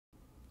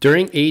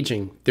During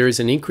aging, there is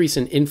an increase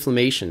in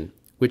inflammation,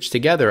 which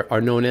together are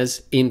known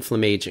as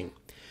inflammaging.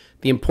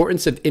 The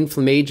importance of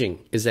inflammaging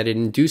is that it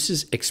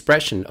induces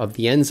expression of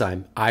the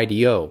enzyme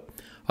IDO,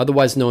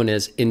 otherwise known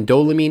as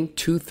indoleamine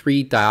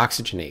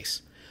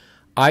 2,3-dioxygenase.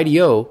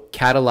 IDO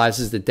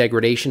catalyzes the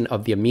degradation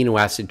of the amino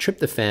acid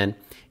tryptophan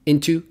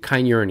into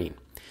kynurenine.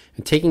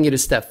 And taking it a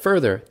step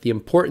further, the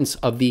importance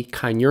of the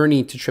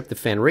kynurenine to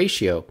tryptophan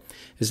ratio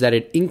is that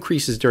it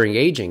increases during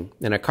aging,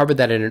 and I covered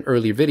that in an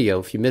earlier video.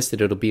 If you missed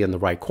it, it'll be in the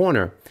right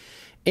corner.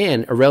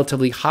 And a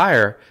relatively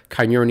higher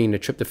kynurenine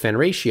to tryptophan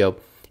ratio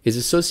is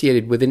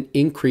associated with an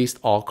increased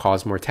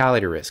all-cause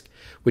mortality risk,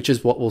 which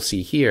is what we'll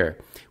see here,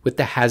 with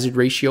the hazard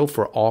ratio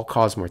for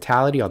all-cause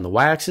mortality on the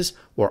y-axis,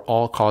 or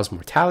all-cause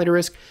mortality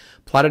risk,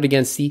 plotted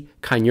against the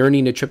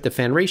kynurenine to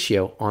tryptophan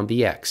ratio on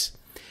the x.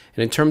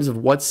 And in terms of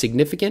what's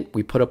significant,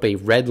 we put up a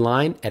red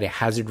line at a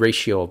hazard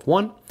ratio of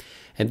 1.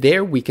 And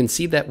there we can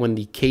see that when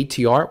the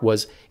KTR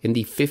was in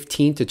the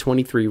 15 to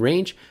 23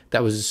 range,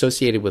 that was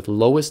associated with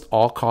lowest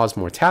all-cause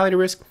mortality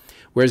risk,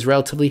 whereas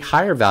relatively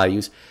higher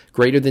values,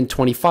 greater than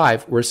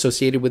 25, were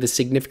associated with a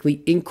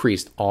significantly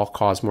increased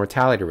all-cause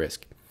mortality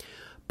risk.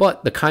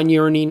 But the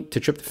kynurenine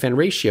to tryptophan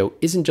ratio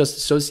isn't just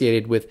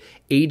associated with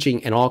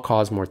aging and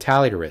all-cause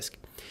mortality risk.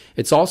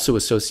 It's also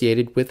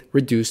associated with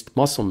reduced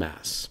muscle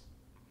mass.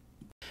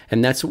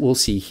 And that's what we'll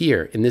see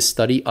here in this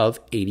study of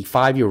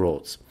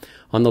 85-year-olds.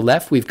 On the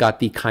left, we've got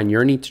the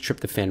kynurenine to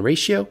tryptophan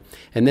ratio,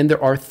 and then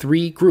there are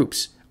three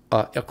groups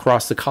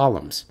across the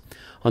columns.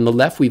 On the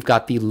left, we've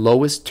got the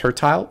lowest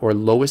tertile or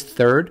lowest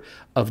third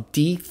of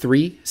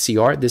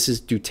D3-CR. This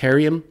is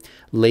deuterium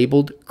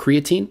labeled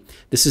creatine.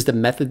 This is the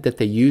method that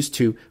they use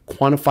to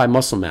quantify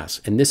muscle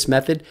mass. And this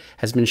method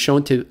has been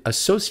shown to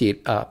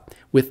associate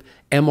with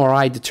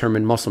MRI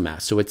determined muscle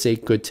mass. So it's a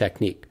good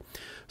technique.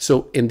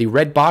 So in the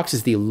red box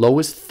is the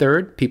lowest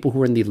third, people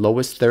who are in the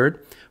lowest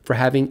third for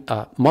having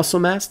muscle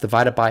mass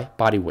divided by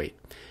body weight.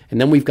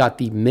 And then we've got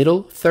the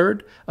middle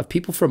third of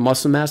people for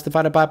muscle mass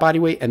divided by body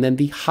weight, and then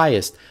the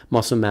highest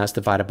muscle mass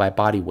divided by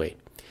body weight.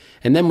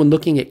 And then when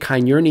looking at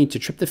kynurenine to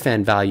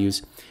tryptophan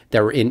values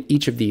that were in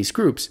each of these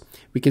groups,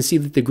 we can see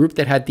that the group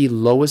that had the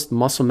lowest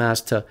muscle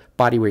mass to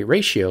body weight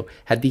ratio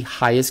had the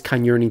highest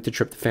kynurenine to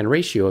tryptophan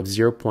ratio of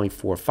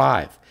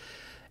 0.45.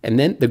 And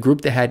then the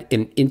group that had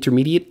an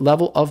intermediate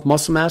level of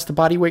muscle mass to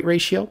body weight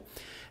ratio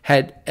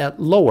had a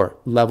lower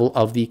level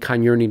of the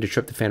kynurenine to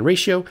tryptophan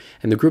ratio,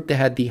 and the group that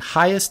had the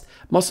highest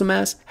muscle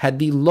mass had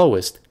the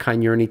lowest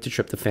kynurenine to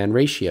tryptophan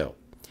ratio.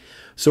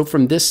 So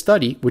from this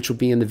study, which will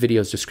be in the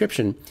video's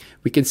description,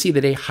 we can see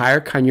that a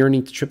higher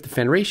kynurenine to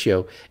tryptophan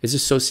ratio is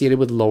associated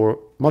with lower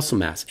muscle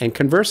mass, and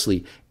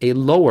conversely, a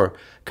lower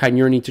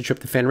kynurenine to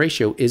tryptophan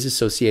ratio is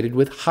associated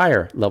with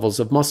higher levels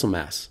of muscle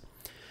mass.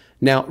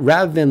 Now,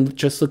 rather than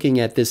just looking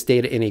at this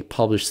data in a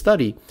published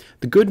study,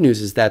 the good news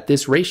is that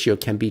this ratio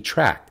can be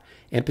tracked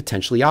and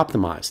potentially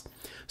optimized.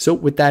 So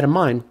with that in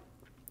mind,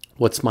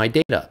 what's my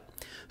data?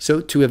 So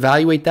to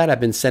evaluate that,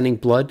 I've been sending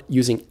blood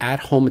using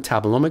at-home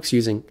metabolomics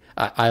using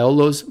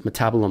Iolo's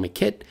metabolomic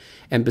kit.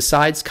 And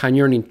besides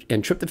kynurenine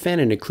and tryptophan,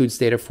 it includes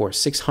data for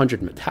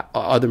 600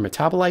 other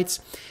metabolites.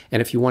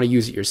 And if you want to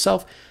use it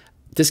yourself,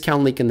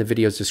 discount link in the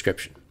video's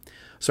description.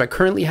 So I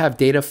currently have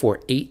data for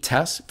 8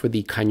 tests for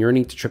the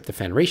kynurenine to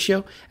tryptophan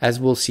ratio, as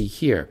we'll see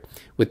here,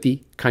 with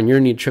the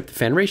kynurenine to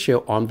tryptophan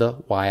ratio on the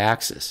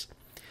y-axis.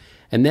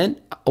 And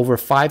then over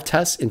 5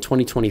 tests in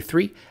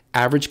 2023,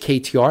 average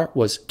KTR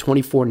was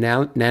 24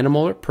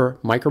 nanomolar per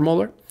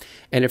micromolar.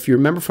 And if you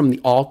remember from the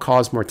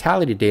all-cause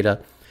mortality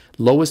data,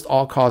 lowest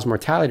all-cause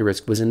mortality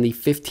risk was in the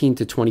 15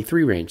 to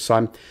 23 range. So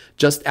I'm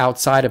just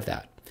outside of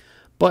that.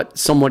 But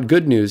somewhat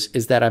good news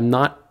is that I'm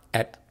not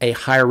at a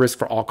higher risk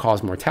for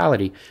all-cause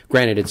mortality.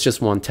 Granted, it's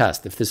just one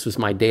test. If this was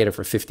my data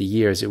for 50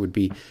 years, it would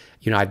be,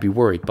 I'd be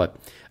worried. But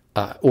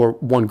or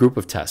one group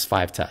of tests,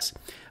 5 tests.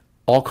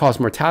 All-cause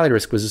mortality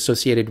risk was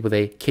associated with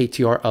a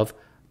KTR of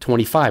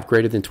 25,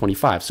 greater than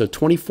 25. So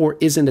 24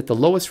 isn't at the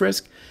lowest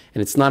risk,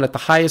 and it's not at the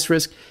highest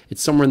risk.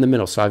 It's somewhere in the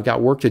middle. So I've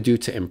got work to do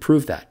to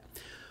improve that.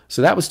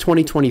 So that was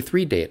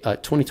 2023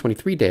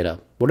 data.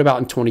 What about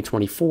in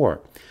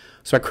 2024?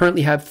 So I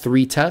currently have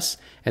 3 tests,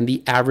 and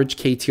the average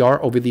KTR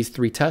over these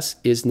 3 tests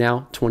is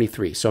now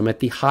 23. So I'm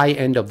at the high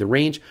end of the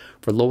range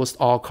for lowest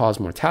all-cause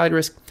mortality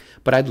risk,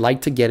 but I'd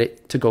like to get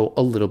it to go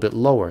a little bit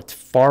lower. It's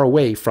far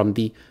away from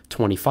the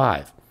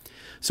 25.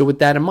 So with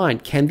that in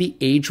mind, can the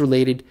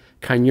age-related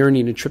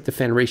kynurenine and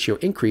tryptophan ratio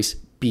increase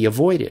be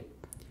avoided?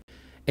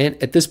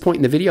 And at this point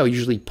in the video, I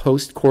usually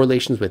post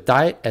correlations with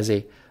diet as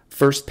a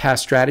first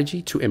pass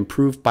strategy to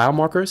improve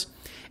biomarkers.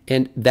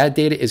 And that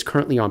data is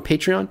currently on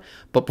Patreon.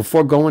 But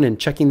before going and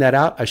checking that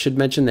out, I should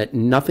mention that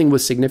nothing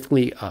was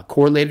significantly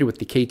correlated with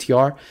the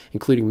KTR,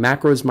 including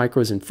macros,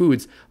 micros, and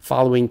foods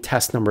following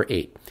test number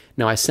 8.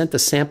 Now, I sent the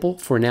sample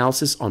for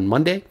analysis on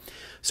Monday.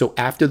 So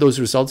after those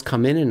results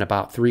come in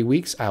about 3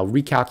 weeks, I'll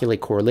recalculate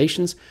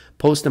correlations,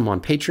 post them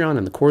on Patreon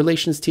in the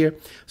correlations tier.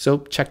 So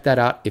check that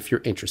out if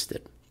you're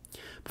interested.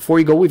 Before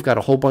you go, we've got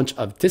a whole bunch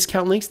of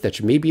discount links that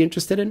you may be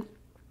interested in.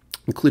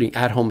 including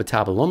at-home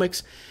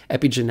metabolomics,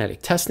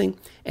 epigenetic testing,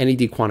 NAD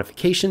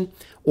quantification,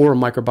 oral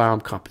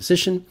microbiome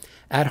composition,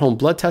 at-home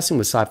blood testing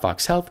with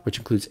SciFox Health, which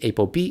includes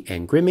ApoB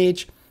and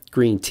GrimAge,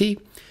 green tea,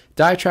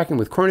 diet tracking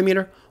with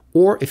Chronometer,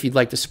 or if you'd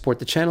like to support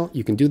the channel,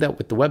 you can do that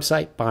with the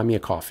website Buy Me a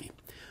Coffee.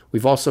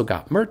 We've also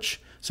got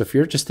merch, so if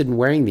you're interested in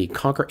wearing the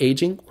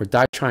ConquerAging or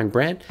Diet Trying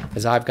brand,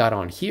 as I've got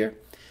on here,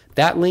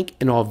 that link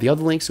and all of the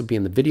other links will be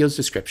in the video's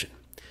description.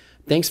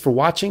 Thanks for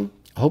watching.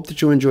 I hope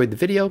that you enjoyed the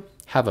video.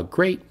 Have a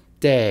great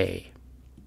day.